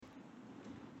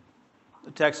The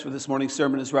text for this morning's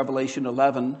sermon is Revelation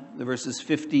 11, the verses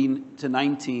 15 to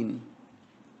 19.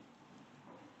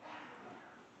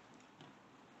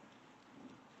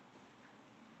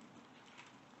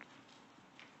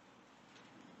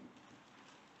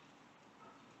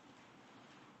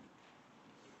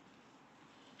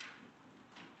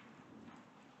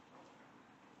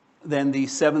 Then the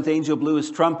seventh angel blew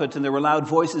his trumpet, and there were loud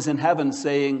voices in heaven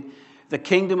saying, "The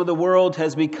kingdom of the world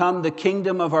has become the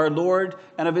kingdom of our Lord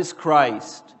and of his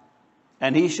Christ,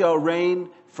 and he shall reign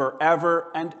forever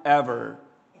and ever."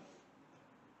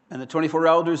 And the 24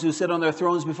 elders who sit on their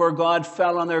thrones before God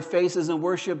fell on their faces and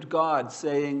worshipped God,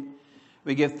 saying,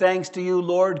 "We give thanks to you,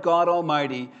 Lord God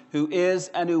Almighty, who is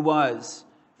and who was,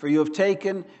 for you have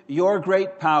taken your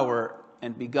great power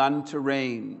and begun to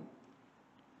reign.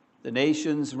 The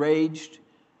nations raged,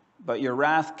 but your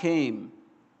wrath came,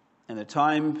 and the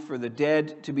time for the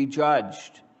dead to be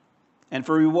judged, and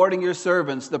for rewarding your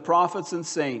servants, the prophets and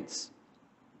saints,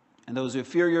 and those who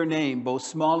fear your name, both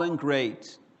small and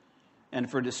great, and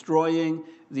for destroying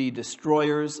the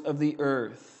destroyers of the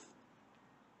earth."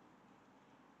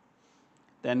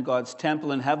 Then God's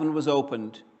temple in heaven was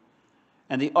opened,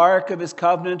 and the ark of his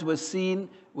covenant was seen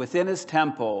within his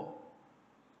temple.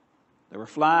 There were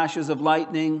flashes of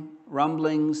lightning,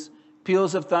 rumblings,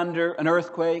 peals of thunder, an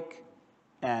earthquake,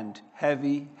 and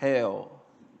heavy hail.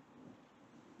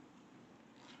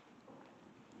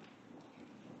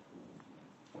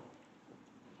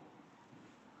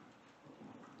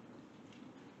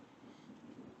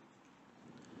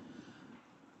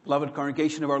 Beloved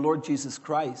congregation of our Lord Jesus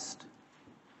Christ,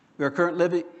 we are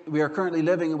currently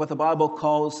living in what the Bible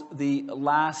calls the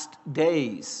last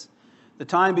days, the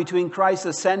time between Christ's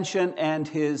ascension and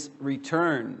his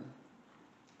return.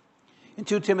 In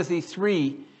 2 Timothy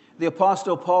 3, the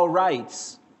Apostle Paul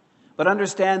writes, "But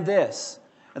understand this,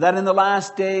 that in the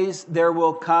last days there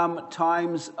will come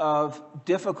times of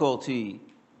difficulty.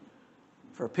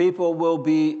 For people will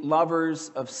be lovers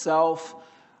of self,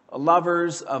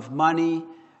 lovers of money,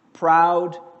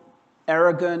 proud,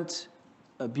 arrogant,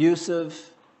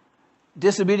 abusive,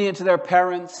 disobedient to their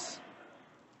parents,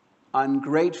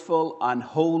 ungrateful,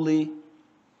 unholy,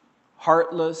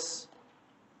 heartless,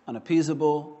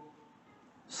 unappeasable,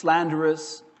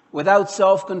 slanderous, without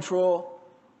self-control,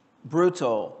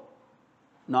 brutal,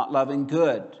 not loving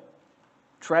good,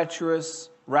 treacherous,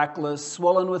 reckless,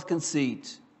 swollen with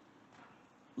conceit,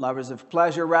 lovers of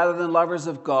pleasure rather than lovers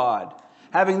of God,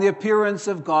 having the appearance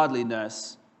of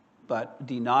godliness, but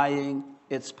denying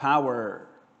its power."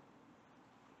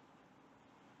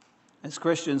 As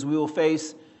Christians, we will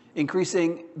face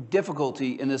increasing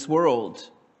difficulty in this world.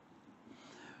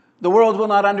 The world will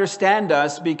not understand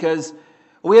us because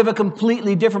we have a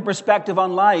completely different perspective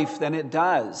on life than it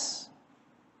does.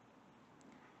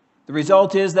 The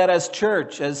result is that as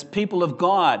church, as people of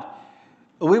God,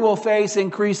 we will face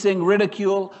increasing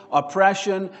ridicule,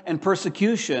 oppression, and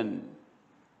persecution.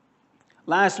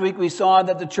 Last week we saw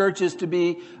that the church is to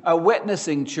be a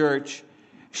witnessing church,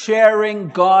 sharing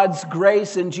God's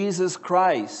grace in Jesus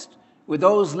Christ with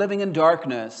those living in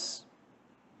darkness.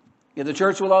 Yet the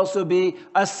church will also be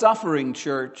a suffering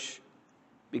church,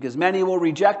 because many will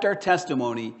reject our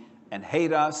testimony and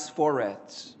hate us for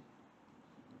it.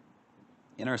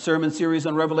 In our sermon series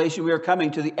on Revelation, we are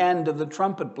coming to the end of the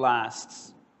trumpet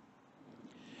blasts.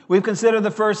 We've considered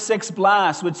the first 6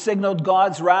 blasts, which signaled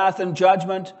God's wrath and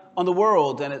judgment on the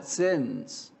world and its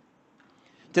sins.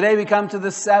 Today we come to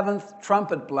the 7th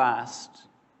trumpet blast.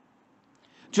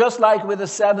 Just like with the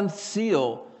 7th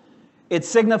seal, it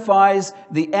signifies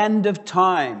the end of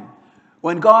time,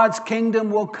 when God's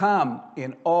kingdom will come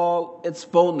in all its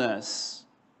fullness.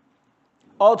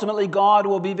 Ultimately, God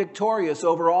will be victorious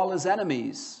over all his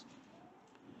enemies.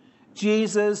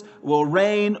 Jesus will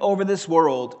reign over this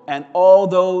world and all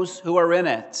those who are in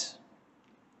it.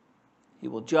 He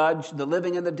will judge the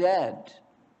living and the dead.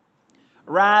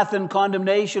 Wrath and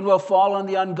condemnation will fall on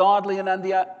the ungodly and on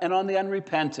the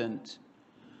unrepentant,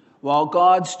 while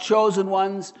God's chosen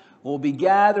ones will be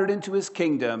gathered into his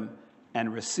kingdom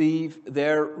and receive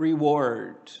their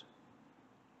reward.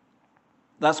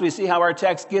 Thus we see how our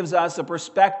text gives us a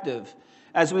perspective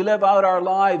as we live out our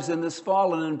lives in this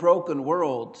fallen and broken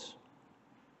world.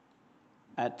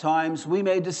 At times we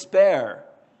may despair,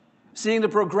 seeing the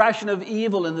progression of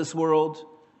evil in this world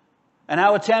and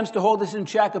how attempts to hold this in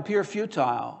check appear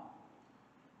futile.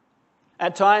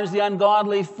 At times, the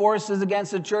ungodly forces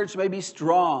against the church may be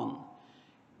strong.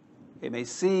 It may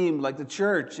seem like the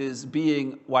church is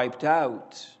being wiped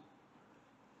out.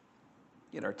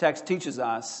 Yet our text teaches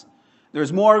us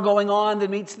there's more going on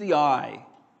than meets the eye.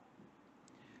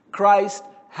 Christ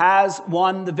has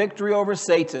won the victory over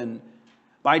Satan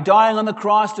by dying on the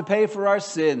cross to pay for our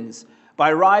sins,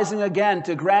 by rising again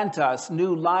to grant us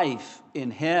new life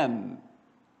in him.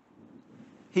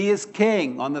 He is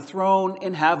king on the throne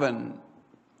in heaven.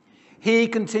 He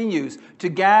continues to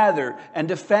gather and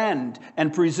defend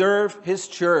and preserve his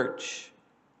church.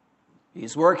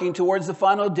 He's working towards the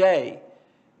final day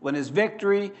when his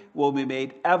victory will be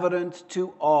made evident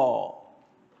to all.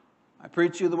 I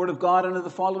preach you the word of God under the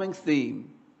following theme.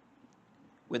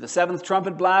 With the seventh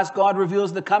trumpet blast, God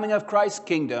reveals the coming of Christ's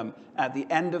kingdom at the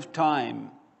end of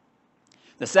time.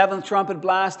 The seventh trumpet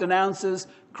blast announces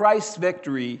Christ's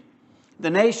victory, the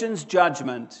nation's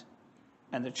judgment,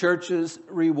 and the church's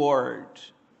reward.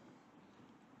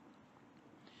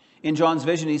 In John's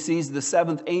vision, he sees the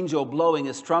seventh angel blowing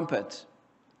his trumpet.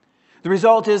 The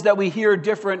result is that we hear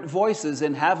different voices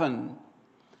in heaven.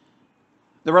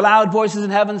 There were loud voices in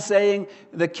heaven saying,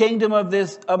 the kingdom of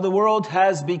the world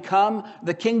has become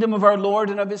the kingdom of our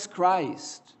Lord and of his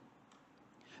Christ.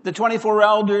 The 24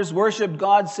 elders worshiped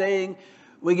God, saying,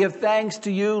 we give thanks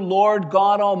to you, Lord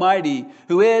God Almighty,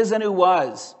 who is and who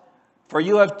was, for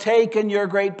you have taken your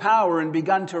great power and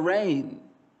begun to reign.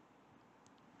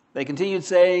 They continued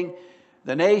saying,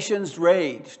 the nations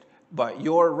raged, but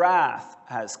your wrath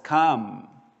has come.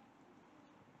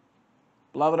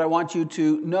 Beloved, I want you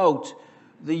to note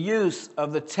the use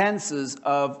of the tenses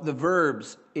of the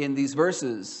verbs in these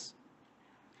verses.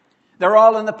 They're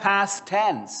all in the past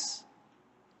tense.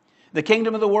 The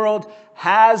kingdom of the world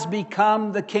has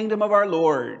become the kingdom of our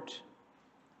Lord.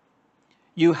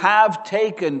 You have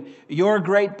taken your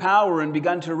great power and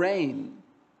begun to reign.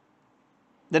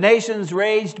 The nations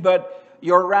raged, but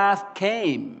your wrath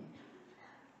came.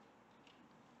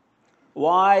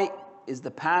 Why is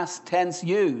the past tense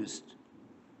used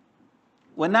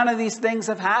when none of these things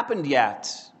have happened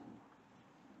yet?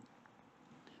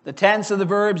 The tense of the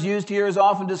verbs used here is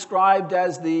often described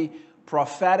as the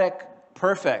prophetic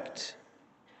perfect.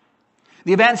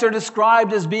 The events are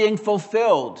described as being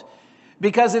fulfilled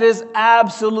because it is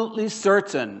absolutely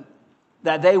certain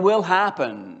that they will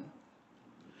happen.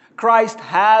 Christ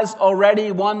has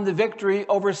already won the victory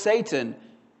over Satan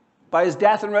by his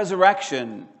death and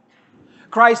resurrection.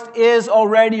 Christ is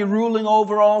already ruling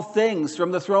over all things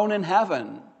from the throne in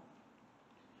heaven.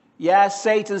 Yes,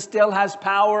 Satan still has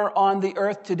power on the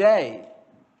earth today,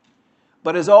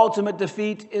 but his ultimate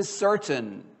defeat is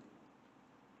certain.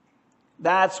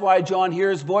 That's why John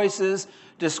hears voices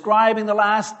describing the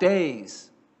last days.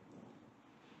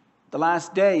 The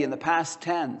last day in the past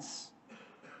tense.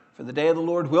 For the day of the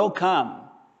Lord will come.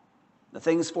 The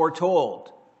things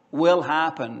foretold will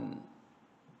happen.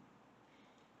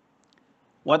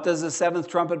 What does the seventh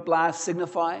trumpet blast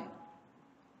signify?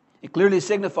 It clearly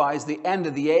signifies the end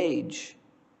of the age.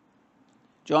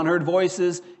 John heard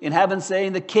voices in heaven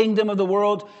saying, the kingdom of the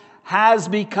world has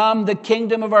become the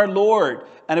kingdom of our Lord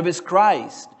and of his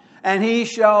Christ, and he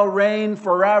shall reign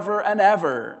forever and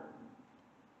ever.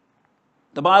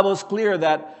 The Bible is clear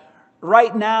that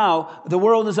right now the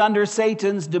world is under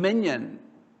Satan's dominion.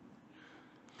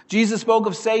 Jesus spoke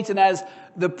of Satan as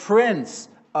the prince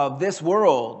of this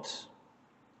world.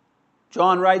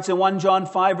 John writes in 1 John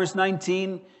 5 verse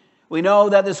 19, we know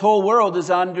that this whole world is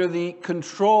under the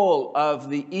control of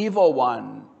the evil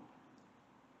one.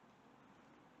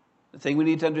 The thing we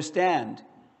need to understand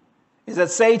is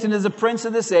that Satan is the prince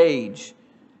of this age.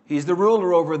 He's the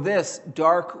ruler over this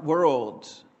dark world.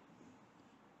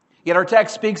 Yet our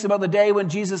text speaks about the day when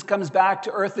Jesus comes back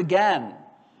to earth again.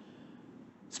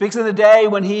 It speaks of the day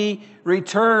when he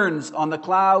returns on the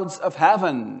clouds of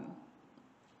heaven.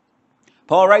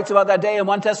 Paul writes about that day in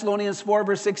 1 Thessalonians 4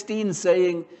 verse 16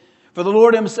 saying, for the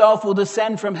Lord himself will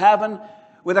descend from heaven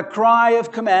with a cry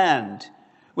of command,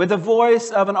 with the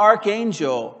voice of an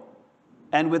archangel,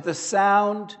 and with the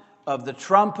sound of the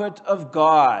trumpet of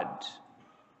God.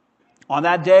 On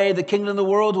that day, the kingdom of the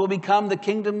world will become the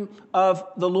kingdom of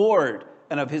the Lord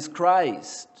and of his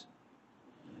Christ.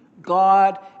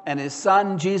 God and his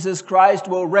Son, Jesus Christ,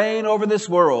 will reign over this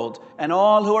world and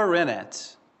all who are in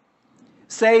it.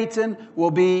 Satan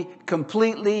will be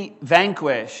completely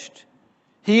vanquished.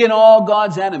 He and all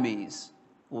God's enemies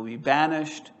will be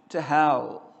banished to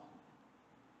hell.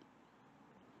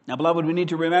 Now, beloved, we need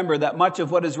to remember that much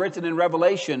of what is written in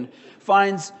Revelation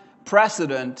finds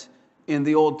precedent in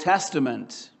the Old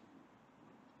Testament.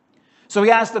 So we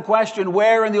ask the question,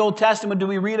 where in the Old Testament do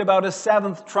we read about a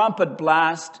seventh trumpet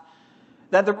blast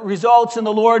that results in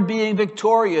the Lord being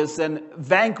victorious and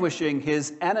vanquishing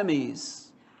his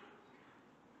enemies?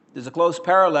 There's a close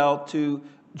parallel to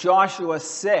Joshua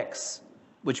 6,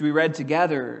 which we read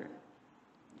together.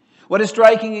 What is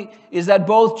striking is that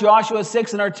both Joshua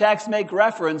 6 and our text make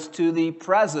reference to the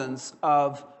presence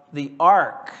of the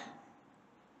ark.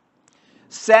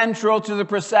 Central to the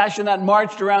procession that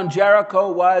marched around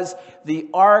Jericho was the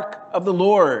ark of the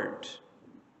Lord.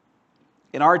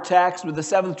 In our text, with the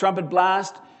seventh trumpet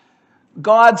blast,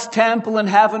 God's temple in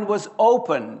heaven was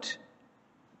opened,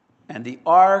 and the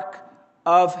ark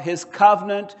of his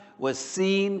covenant was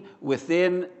seen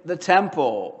within the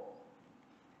temple.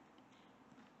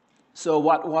 So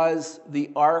what was the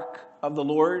ark of the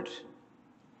Lord?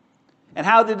 And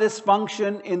how did this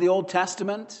function in the Old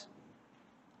Testament?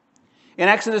 In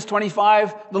Exodus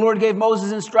 25, the Lord gave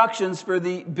Moses instructions for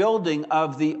the building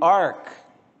of the ark.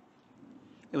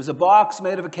 It was a box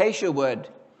made of acacia wood,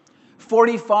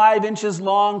 45 inches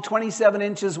long, 27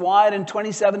 inches wide, and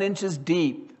 27 inches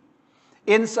deep.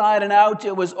 Inside and out,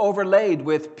 it was overlaid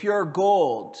with pure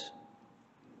gold.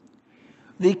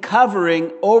 The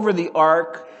covering over the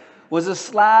ark was a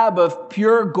slab of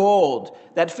pure gold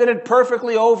that fitted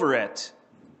perfectly over it.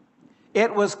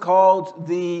 It was called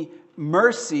the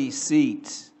mercy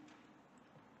seat.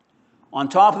 On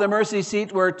top of the mercy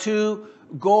seat were two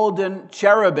golden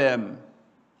cherubim.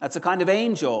 That's a kind of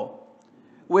angel,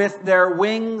 with their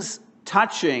wings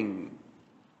touching.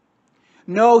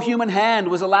 No human hand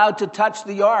was allowed to touch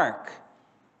the ark.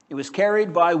 It was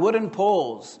carried by wooden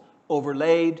poles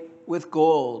overlaid with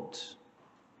gold.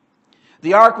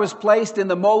 The ark was placed in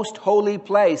the most holy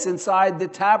place inside the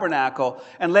tabernacle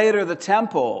and later the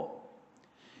temple.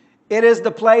 It is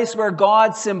the place where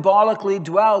God symbolically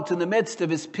dwelt in the midst of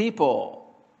his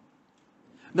people.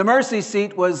 The mercy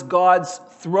seat was God's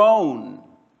throne.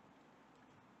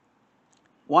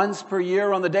 Once per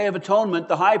year on the Day of Atonement,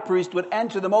 the high priest would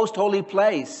enter the most holy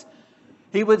place.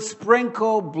 He would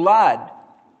sprinkle blood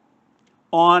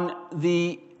on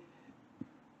the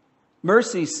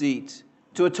mercy seat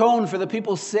to atone for the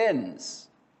people's sins.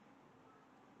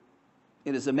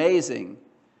 It is amazing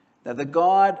that the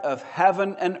God of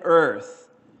heaven and earth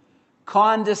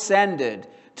condescended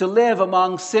to live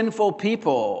among sinful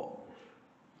people.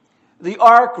 The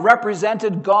ark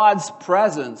represented God's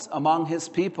presence among his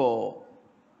people.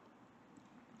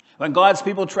 When God's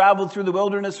people traveled through the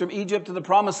wilderness from Egypt to the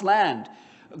promised land,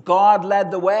 God led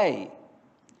the way.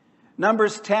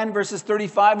 Numbers 10 verses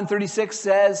 35 and 36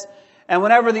 says, "And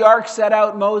whenever the ark set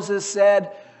out, Moses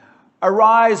said,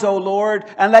 'Arise, O Lord,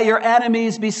 and let your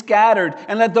enemies be scattered,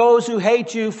 and let those who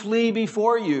hate you flee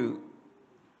before you.'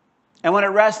 And when it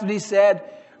rested, he said,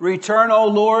 'Return, O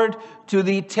Lord, to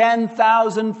the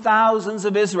 10,000 thousands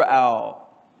of Israel.'"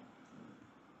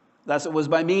 Thus it was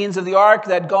by means of the ark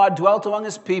that God dwelt among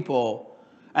his people,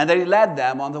 and that he led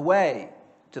them on the way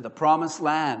to the promised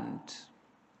land.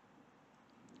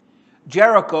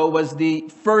 Jericho was the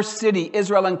first city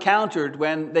Israel encountered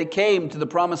when they came to the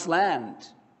promised land.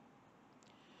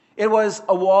 It was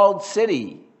a walled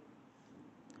city.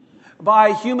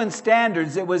 By human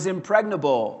standards, it was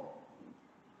impregnable.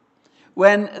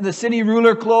 When the city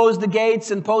ruler closed the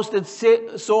gates and posted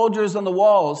soldiers on the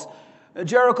walls,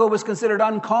 Jericho was considered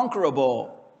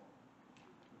unconquerable.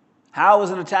 How was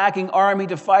an attacking army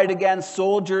to fight against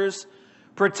soldiers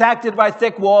protected by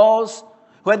thick walls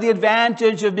who had the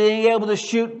advantage of being able to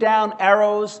shoot down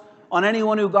arrows on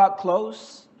anyone who got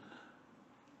close?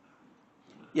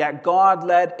 Yet God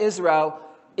led Israel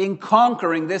in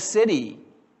conquering this city.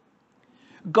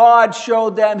 God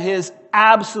showed them his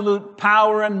absolute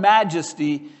power and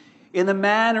majesty in the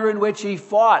manner in which he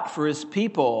fought for his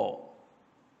people.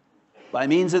 By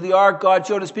means of the ark, God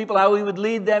showed his people how he would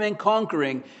lead them in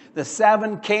conquering the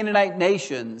 7 Canaanite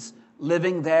nations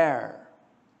living there.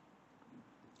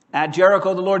 At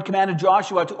Jericho, the Lord commanded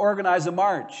Joshua to organize a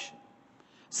march.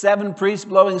 7 priests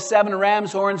blowing 7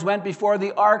 ram's horns went before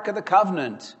the Ark of the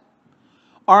Covenant.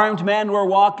 Armed men were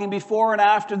walking before and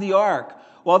after the ark,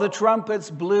 while the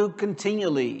trumpets blew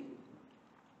continually.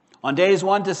 On days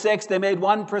 1 to 6, they made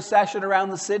one procession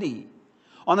around the city.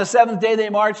 On the 7th day, they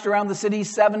marched around the city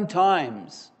 7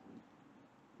 times.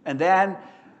 And then,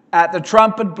 at the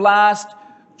trumpet blast,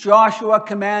 Joshua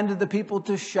commanded the people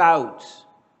to shout.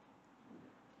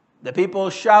 The people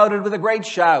shouted with a great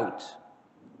shout,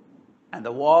 and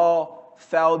the wall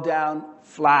fell down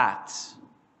flat.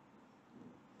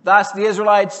 Thus the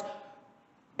Israelites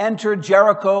entered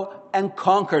Jericho and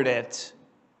conquered it.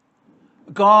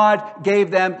 God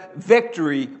gave them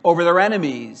victory over their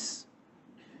enemies.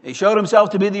 He showed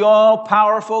himself to be the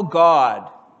all-powerful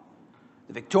God,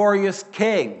 the victorious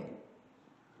King,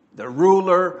 the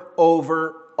ruler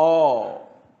over all.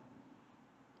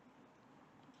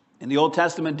 In the Old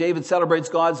Testament, David celebrates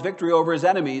God's victory over his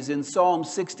enemies in Psalm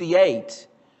 68,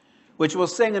 which we'll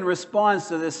sing in response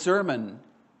to this sermon.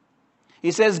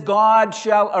 He says, "God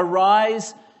shall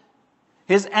arise,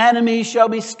 his enemies shall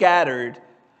be scattered,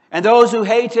 and those who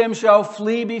hate him shall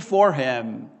flee before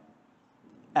him.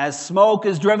 As smoke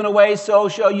is driven away, so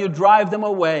shall you drive them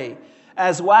away.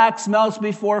 As wax melts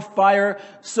before fire,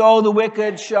 so the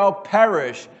wicked shall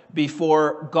perish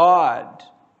before God.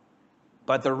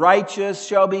 But the righteous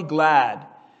shall be glad.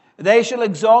 They shall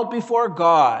exult before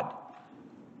God.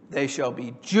 They shall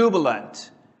be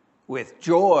jubilant with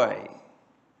joy.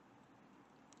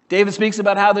 David speaks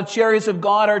about how the chariots of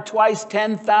God are twice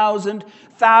 10,000,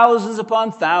 thousands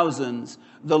upon thousands.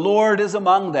 The Lord is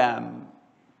among them.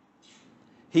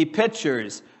 He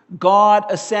pictures God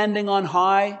ascending on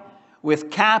high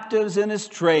with captives in his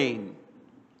train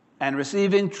and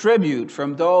receiving tribute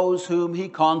from those whom he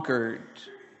conquered.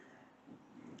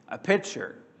 A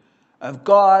picture of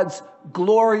God's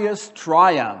glorious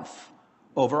triumph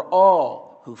over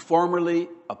all who formerly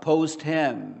opposed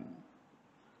him.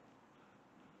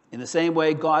 In the same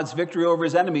way, God's victory over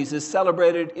his enemies is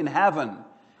celebrated in heaven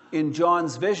in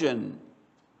John's vision.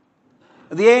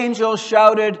 The angel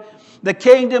shouted, "The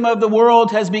kingdom of the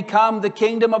world has become the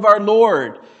kingdom of our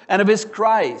Lord and of his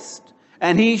Christ,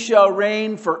 and he shall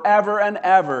reign forever and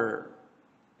ever."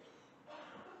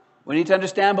 We need to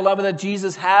understand, beloved, that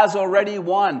Jesus has already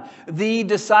won the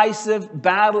decisive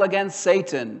battle against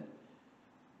Satan.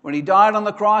 When he died on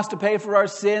the cross to pay for our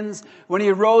sins, when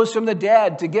he rose from the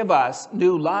dead to give us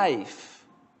new life.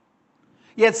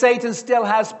 Yet Satan still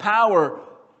has power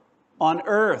on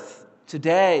earth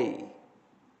today.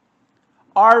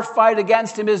 Our fight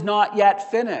against him is not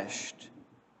yet finished.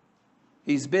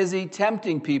 He's busy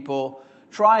tempting people,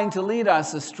 trying to lead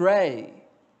us astray.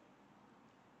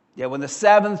 Yet when the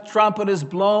seventh trumpet is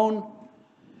blown,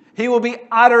 he will be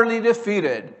utterly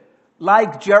defeated,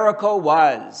 like Jericho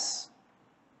was.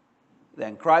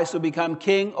 Then Christ will become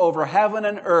king over heaven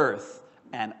and earth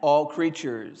and all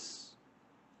creatures.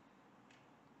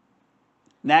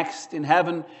 Next, in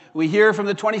heaven, we hear from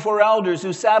the 24 elders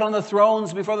who sat on the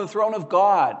thrones before the throne of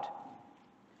God.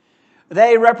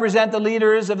 They represent the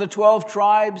leaders of the 12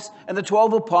 tribes and the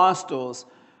 12 apostles.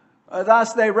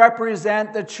 Thus, they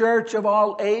represent the church of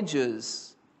all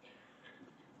ages.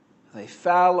 They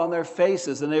fell on their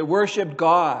faces and they worshiped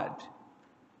God.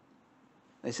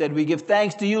 They said, "We give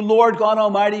thanks to you, Lord God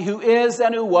Almighty, who is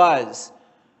and who was,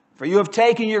 for you have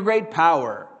taken your great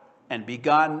power and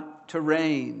begun to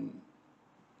reign."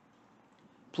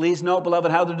 Please note,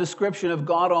 beloved, how the description of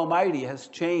God Almighty has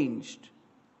changed.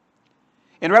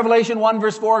 In Revelation 1,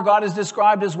 verse 4, God is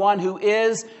described as one who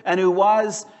is and who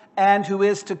was and who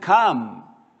is to come.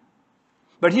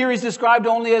 But here he's described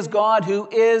only as God who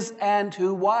is and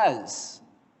who was.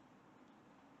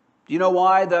 Do you know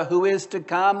why the who is to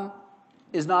come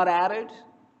is not added?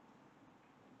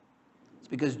 It's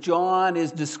because John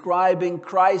is describing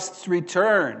Christ's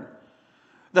return,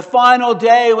 the final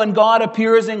day when God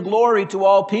appears in glory to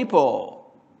all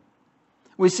people.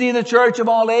 We see the church of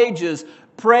all ages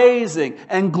praising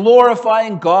and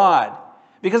glorifying God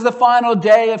because the final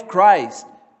day of Christ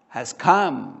has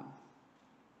come.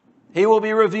 He will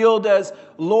be revealed as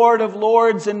Lord of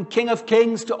lords and King of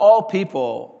kings to all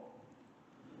people.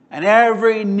 And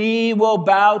every knee will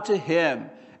bow to him,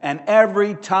 and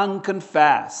every tongue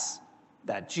confess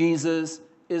that Jesus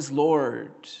is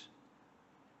Lord.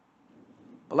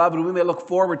 Beloved, we may look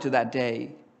forward to that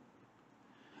day.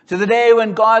 To the day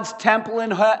when God's temple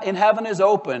in heaven is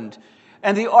opened,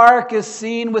 and the ark is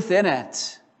seen within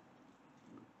it.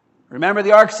 Remember,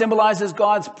 the ark symbolizes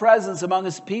God's presence among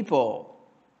his people.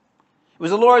 It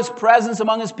was the Lord's presence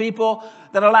among his people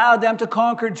that allowed them to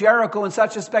conquer Jericho in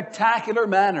such a spectacular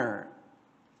manner.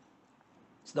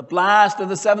 It's the blast of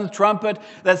the seventh trumpet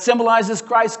that symbolizes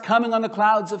Christ coming on the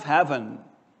clouds of heaven.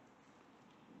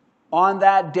 On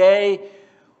that day,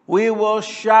 we will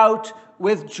shout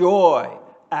with joy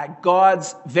at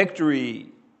God's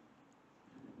victory.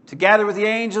 Together with the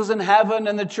angels in heaven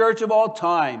and the church of all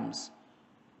times,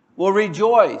 we'll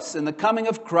rejoice in the coming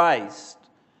of Christ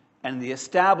and the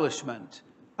establishment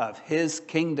of his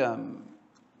kingdom.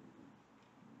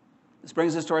 This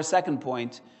brings us to our second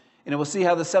point, and we'll see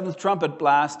how the seventh trumpet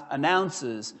blast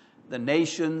announces the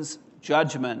nation's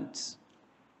judgment.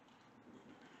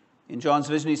 In John's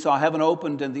vision, he saw heaven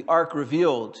opened and the ark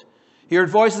revealed. He heard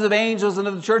voices of angels and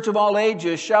of the church of all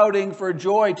ages shouting for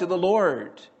joy to the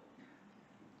Lord.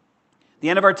 The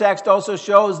end of our text also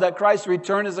shows that Christ's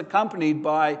return is accompanied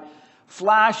by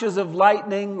flashes of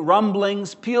lightning,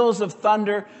 rumblings, peals of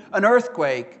thunder, an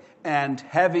earthquake, and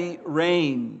heavy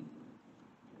rain.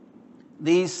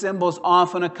 These symbols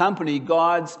often accompany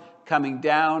God's coming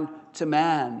down to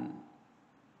man.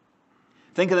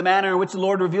 Think of the manner in which the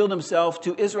Lord revealed himself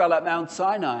to Israel at Mount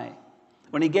Sinai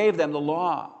when he gave them the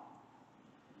law.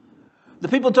 The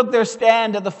people took their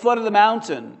stand at the foot of the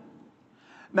mountain,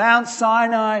 Mount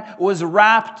Sinai was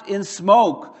wrapped in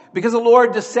smoke because the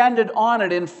Lord descended on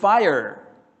it in fire.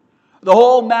 The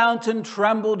whole mountain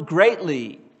trembled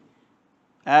greatly.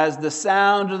 As the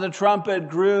sound of the trumpet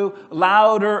grew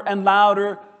louder and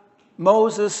louder,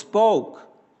 Moses spoke,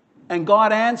 and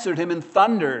God answered him in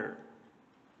thunder.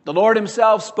 The Lord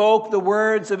himself spoke the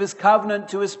words of his covenant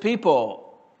to his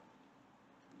people.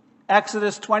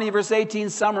 Exodus 20 verse 18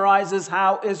 summarizes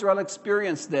how Israel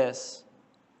experienced this.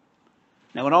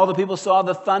 Now when all the people saw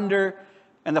the thunder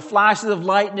and the flashes of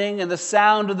lightning and the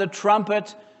sound of the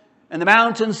trumpet and the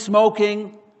mountain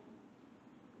smoking,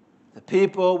 the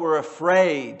people were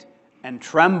afraid and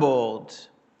trembled.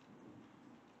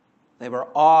 They were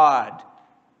awed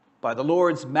by the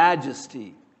Lord's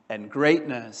majesty and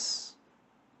greatness.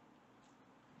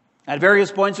 At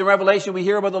various points in Revelation, we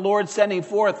hear about the Lord sending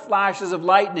forth flashes of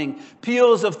lightning,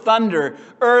 peals of thunder,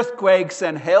 earthquakes,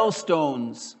 and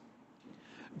hailstones.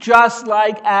 Just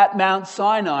like at Mount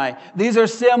Sinai, these are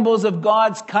symbols of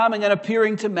God's coming and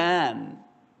appearing to man.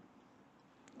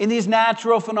 In these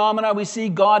natural phenomena, we see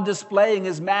God displaying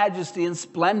his majesty and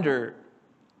splendor.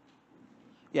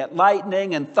 Yet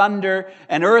lightning and thunder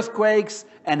and earthquakes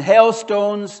and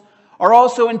hailstones are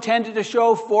also intended to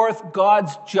show forth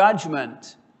God's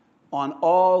judgment on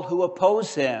all who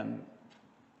oppose him.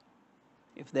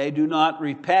 If they do not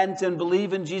repent and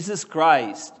believe in Jesus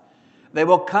Christ, they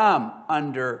will come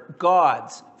under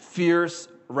God's fierce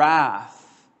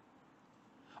wrath.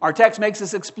 Our text makes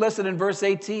this explicit in verse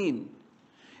 18.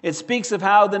 It speaks of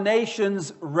how the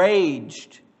nations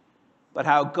raged, but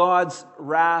how God's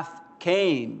wrath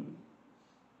came.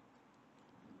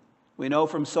 We know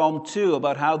from Psalm 2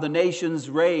 about how the nations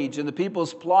rage and the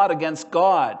peoples plot against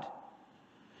God.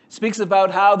 It speaks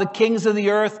about how the kings of the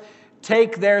earth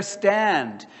take their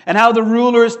stand and how the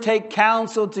rulers take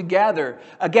counsel together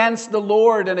against the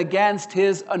Lord and against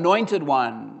his anointed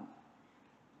one.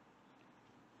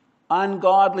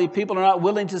 Ungodly people are not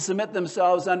willing to submit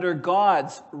themselves under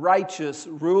God's righteous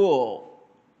rule.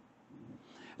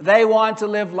 They want to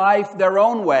live life their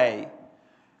own way,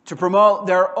 to promote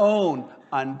their own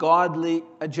ungodly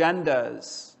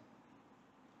agendas.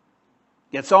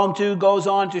 Yet Psalm 2 goes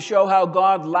on to show how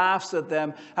God laughs at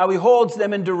them, how he holds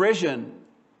them in derision.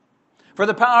 For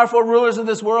the powerful rulers of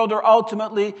this world are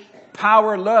ultimately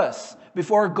powerless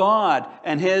before God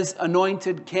and his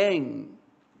anointed king.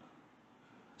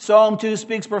 Psalm 2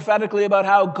 speaks prophetically about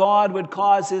how God would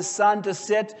cause his Son to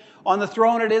sit on the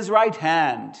throne at his right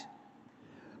hand,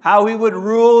 how he would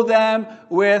rule them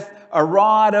with a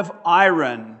rod of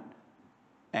iron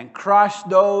and crush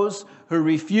those who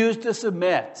refuse to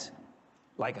submit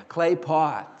like a clay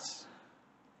pot.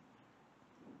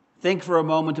 Think for a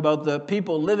moment about the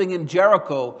people living in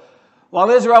Jericho while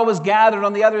Israel was gathered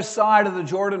on the other side of the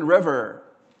Jordan River.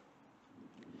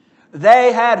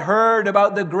 They had heard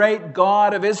about the great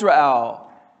God of Israel.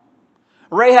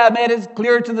 Rahab made it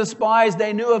clear to the spies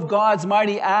they knew of God's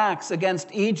mighty acts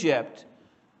against Egypt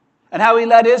and how he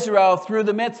led Israel through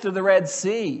the midst of the Red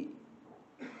Sea.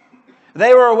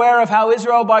 They were aware of how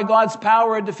Israel, by God's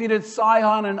power, had defeated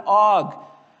Sihon and Og,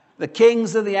 the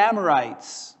kings of the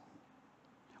Amorites.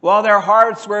 While their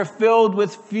hearts were filled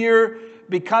with fear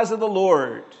because of the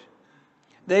Lord,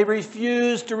 they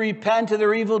refused to repent of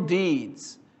their evil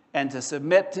deeds and to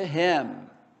submit to him.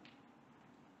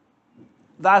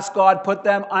 Thus God put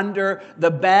them under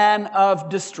the ban of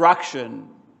destruction.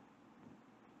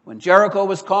 When Jericho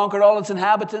was conquered, all its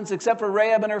inhabitants, except for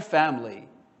Rahab and her family,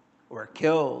 were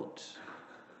killed.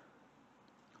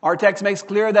 Our text makes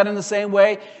clear that in the same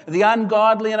way, the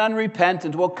ungodly and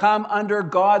unrepentant will come under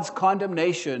God's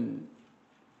condemnation.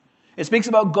 It speaks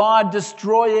about God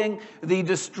destroying the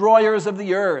destroyers of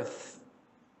the earth.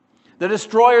 The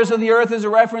destroyers of the earth is a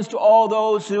reference to all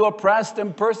those who oppressed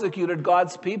and persecuted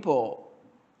God's people.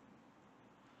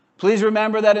 Please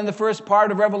remember that in the first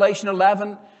part of Revelation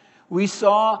 11, we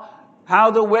saw how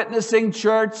the witnessing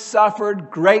church suffered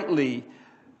greatly,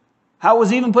 how it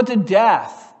was even put to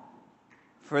death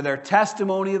for their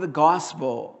testimony of the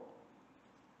gospel.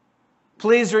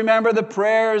 Please remember the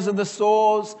prayers of the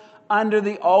souls under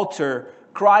the altar,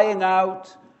 crying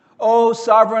out, "O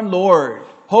sovereign Lord,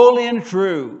 holy and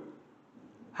true,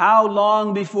 how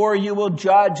long before you will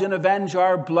judge and avenge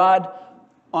our blood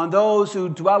on those who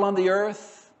dwell on the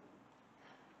earth?"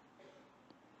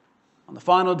 On the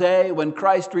final day, when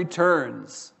Christ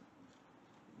returns,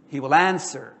 he will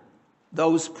answer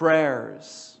those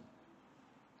prayers.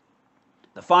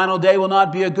 The final day will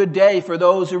not be a good day for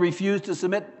those who refuse to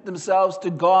submit themselves to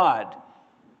God,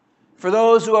 for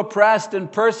those who oppressed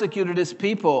and persecuted his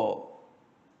people.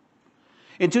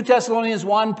 In 2 Thessalonians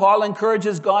 1, Paul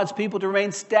encourages God's people to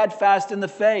remain steadfast in the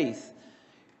faith,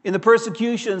 in the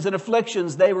persecutions and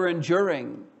afflictions they were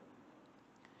enduring.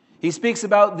 He speaks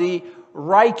about the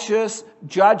righteous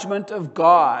judgment of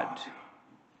God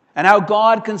and how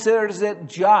God considers it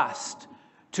just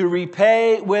to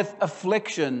repay with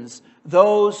afflictions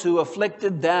those who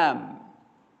afflicted them.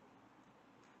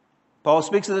 Paul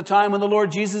speaks of the time when the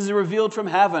Lord Jesus is revealed from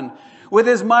heaven with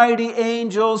his mighty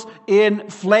angels in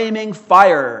flaming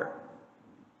fire.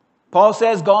 Paul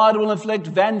says God will inflict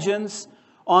vengeance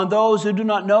on those who do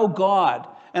not know God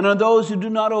and on those who do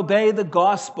not obey the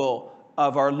gospel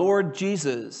of our Lord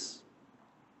Jesus.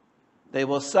 They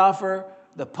will suffer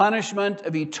the punishment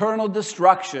of eternal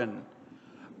destruction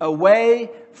away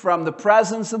from the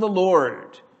presence of the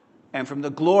Lord and from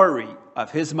the glory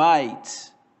of his might.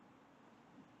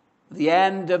 The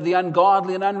end of the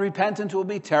ungodly and unrepentant will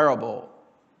be terrible.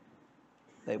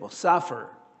 They will suffer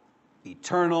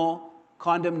eternal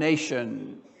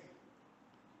condemnation.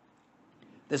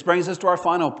 This brings us to our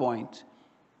final point,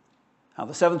 how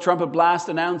the seventh trumpet blast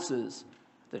announces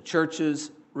the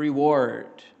church's reward.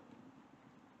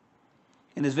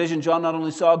 In his vision, John not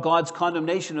only saw God's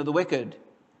condemnation of the wicked,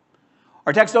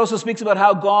 our text also speaks about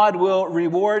how God will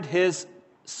reward his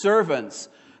servants,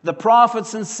 the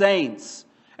prophets and saints,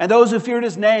 and those who feared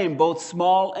his name, both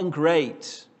small and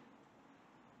great.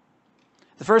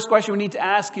 The first question we need to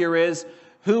ask here is,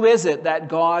 who is it that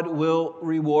God will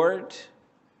reward?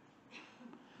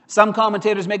 Some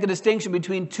commentators make a distinction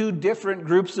between two different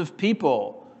groups of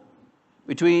people,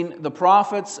 between the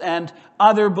prophets and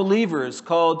other believers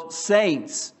called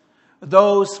saints,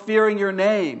 those fearing your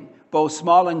name, both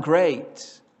small and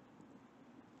great.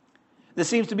 This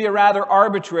seems to be a rather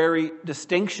arbitrary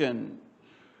distinction.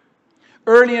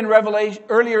 Earlier in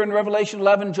Revelation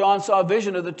 11, John saw a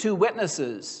vision of the two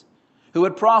witnesses who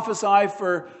would prophesy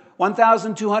for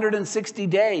 1,260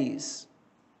 days.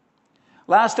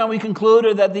 Last time we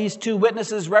concluded that these two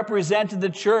witnesses represented the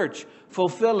church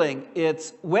fulfilling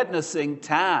its witnessing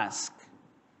task.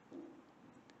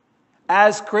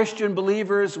 As Christian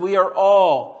believers, we are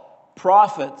all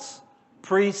prophets,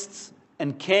 priests,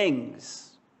 and kings.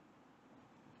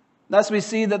 Thus we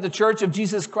see that the Church of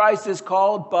Jesus Christ is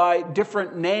called by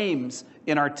different names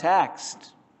in our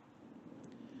text.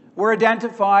 We're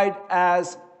identified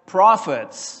as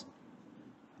prophets,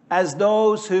 as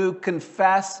those who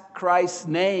confess Christ's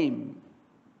name.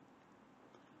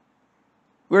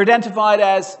 We're identified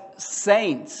as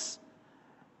saints,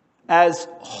 as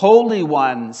holy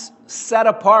ones set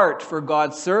apart for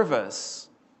God's service.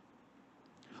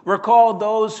 We're called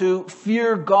those who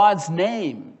fear God's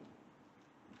name.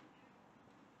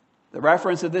 The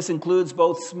reference that this includes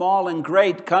both small and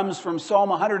great comes from Psalm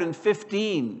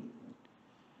 115.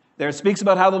 There it speaks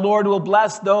about how the Lord will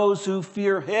bless those who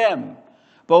fear him,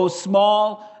 both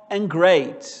small and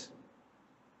great.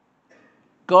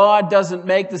 God doesn't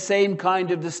make the same kind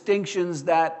of distinctions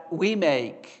that we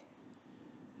make.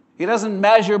 He doesn't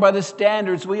measure by the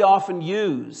standards we often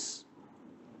use.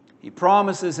 He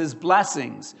promises his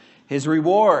blessings, his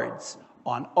rewards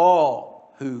on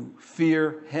all who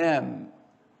fear him.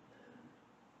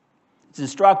 It's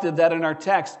instructive that in our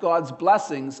text, God's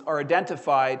blessings are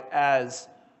identified as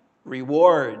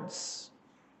rewards.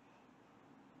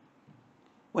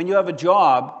 When you have a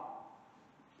job,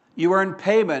 you earn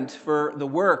payment for the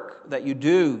work that you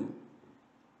do.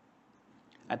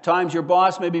 At times, your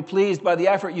boss may be pleased by the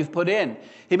effort you've put in.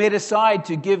 He may decide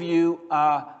to give you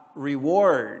a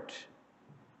reward.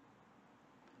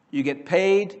 You get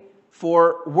paid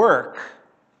for work.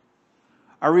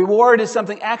 A reward is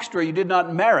something extra you did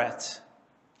not merit.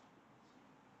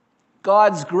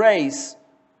 God's grace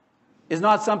is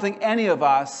not something any of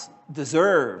us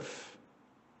deserve.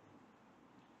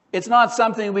 It's not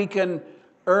something we can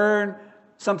earn,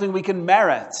 something we can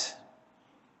merit.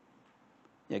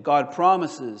 Yet God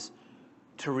promises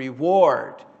to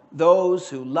reward those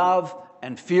who love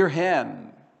and fear him.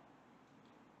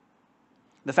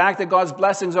 The fact that God's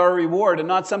blessings are a reward and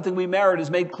not something we merit is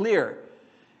made clear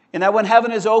in that when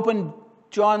heaven is opened,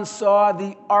 John saw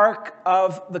the Ark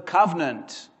of the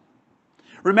Covenant.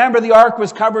 Remember, the ark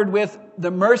was covered with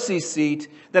the mercy seat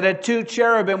that had two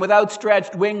cherubim with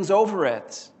outstretched wings over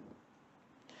it.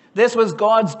 This was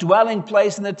God's dwelling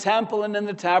place in the temple and in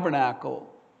the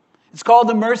tabernacle. It's called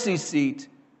the mercy seat,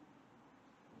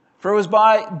 for it was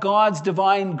by God's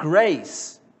divine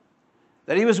grace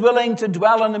that he was willing to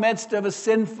dwell in the midst of a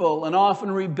sinful and often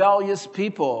rebellious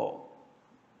people.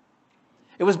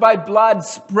 It was by blood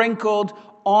sprinkled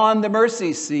on the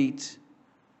mercy seat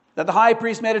that the high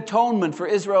priest made atonement for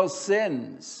Israel's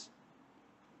sins.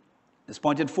 This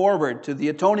pointed forward to the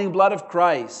atoning blood of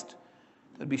Christ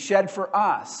that would be shed for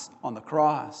us on the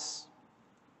cross.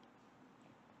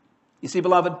 You see,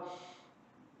 beloved,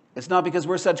 it's not because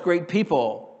we're such great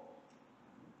people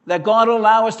that God will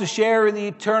allow us to share in the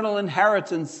eternal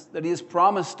inheritance that He has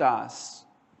promised us.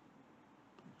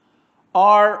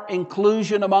 Our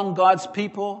inclusion among God's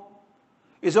people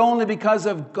is only because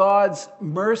of God's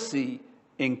mercy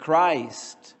in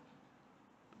Christ.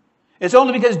 It's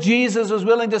only because Jesus was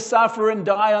willing to suffer and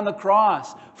die on the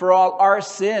cross for all our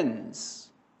sins.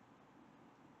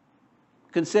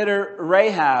 Consider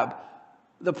Rahab,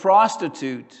 the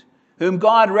prostitute, whom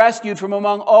God rescued from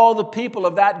among all the people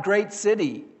of that great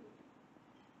city.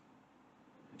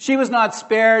 She was not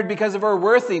spared because of her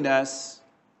worthiness.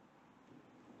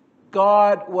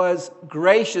 God was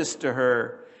gracious to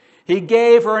her. He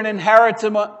gave her an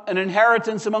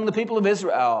inheritance among the people of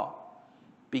Israel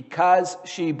because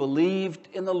she believed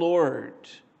in the Lord.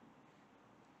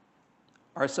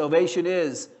 Our salvation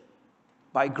is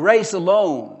by grace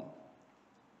alone.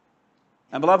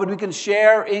 And beloved, we can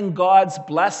share in God's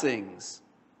blessings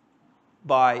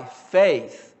by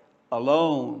faith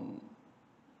alone.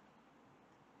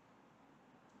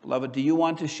 Beloved, do you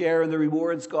want to share in the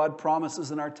rewards God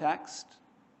promises in our text?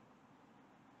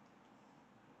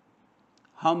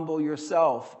 Humble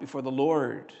yourself before the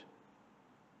Lord.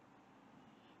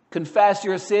 Confess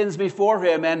your sins before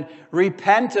Him and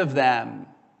repent of them.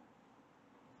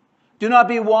 Do not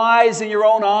be wise in your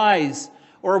own eyes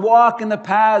or walk in the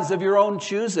paths of your own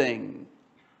choosing.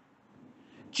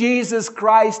 Jesus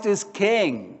Christ is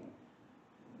King.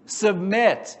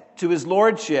 Submit to His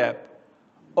lordship.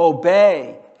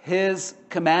 Obey His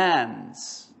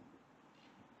commands.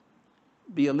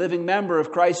 Be a living member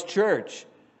of Christ's church.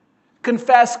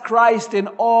 Confess Christ in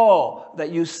all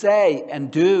that you say and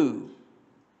do.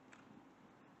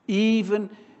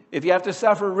 Even if you have to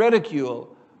suffer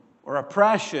ridicule or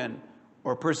oppression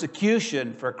or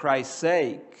persecution for Christ's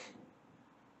sake.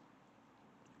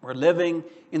 We're living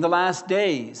in the last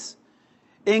days.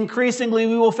 Increasingly,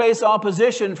 we will face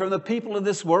opposition from the people of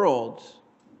this world.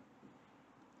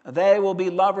 They will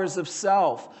be lovers of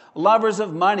self, lovers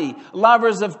of money,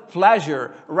 lovers of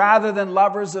pleasure, rather than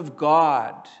lovers of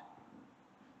God.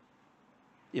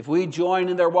 If we join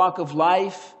in their walk of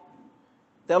life,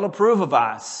 they'll approve of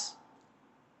us.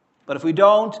 But if we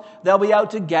don't, they'll be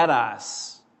out to get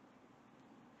us.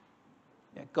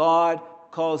 Yet God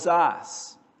calls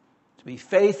us to be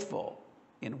faithful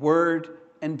in word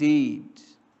and deed.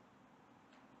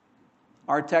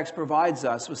 Our text provides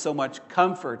us with so much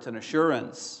comfort and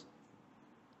assurance.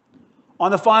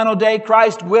 On the final day,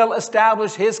 Christ will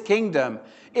establish His kingdom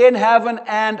in heaven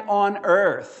and on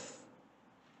earth.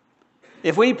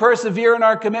 If we persevere in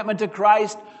our commitment to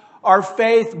Christ, our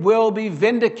faith will be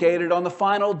vindicated on the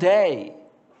final day.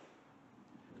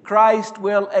 Christ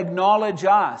will acknowledge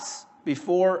us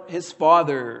before His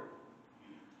Father.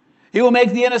 He will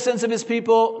make the innocence of His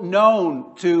people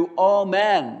known to all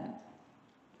men.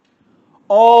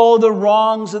 All the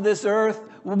wrongs of this earth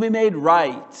will be made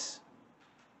right.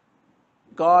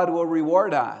 God will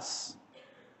reward us.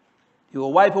 He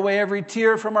will wipe away every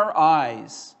tear from our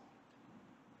eyes.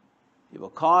 He will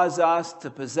cause us to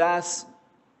possess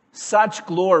such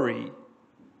glory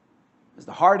as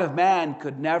the heart of man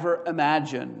could never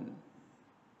imagine.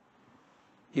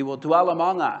 He will dwell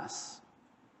among us,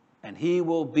 and He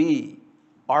will be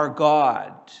our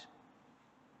God.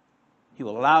 He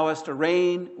will allow us to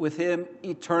reign with Him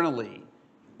eternally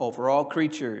over all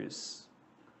creatures.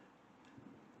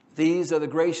 These are the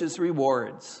gracious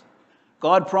rewards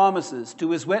God promises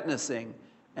to His witnessing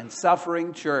and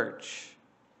suffering church.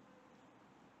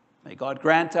 May God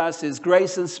grant us His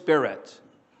grace and Spirit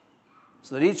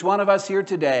so that each one of us here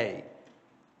today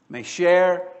may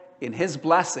share in His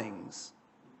blessings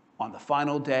on the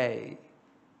final day.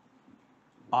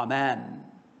 Amen.